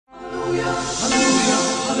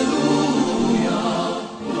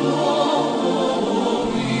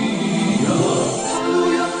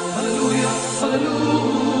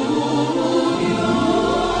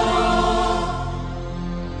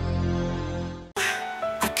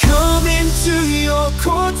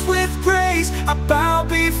I bow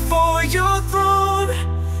before your throne.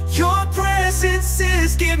 Your presence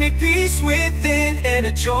is give me peace within and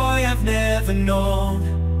a joy I've never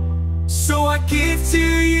known. So I give to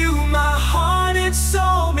you my heart and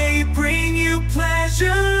soul. May it bring you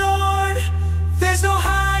pleasure, Lord. There's no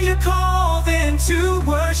higher call than to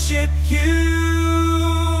worship you.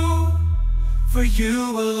 For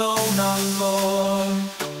you alone, our Lord.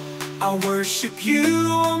 I worship you,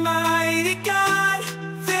 Almighty God.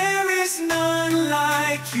 There is none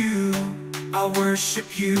like you. I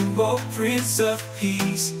worship you, oh Prince of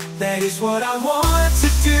Peace. That is what I want to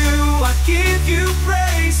do. I give you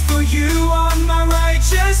praise, for you are my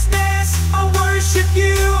righteousness. I worship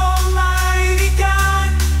you, Almighty God.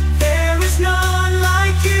 There is none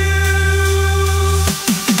like you.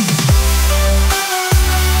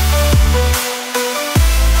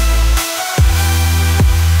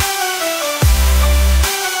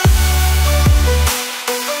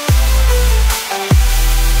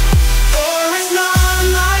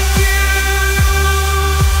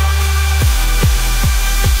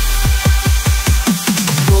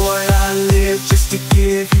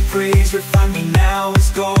 Praise, refine me now as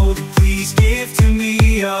gold, and please give to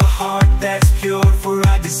me a heart that's pure, for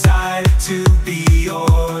I desire to be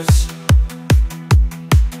yours.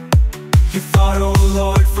 You thought, oh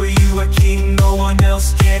Lord, for you a king, no one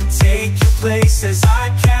else can take your place, as I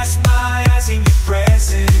can.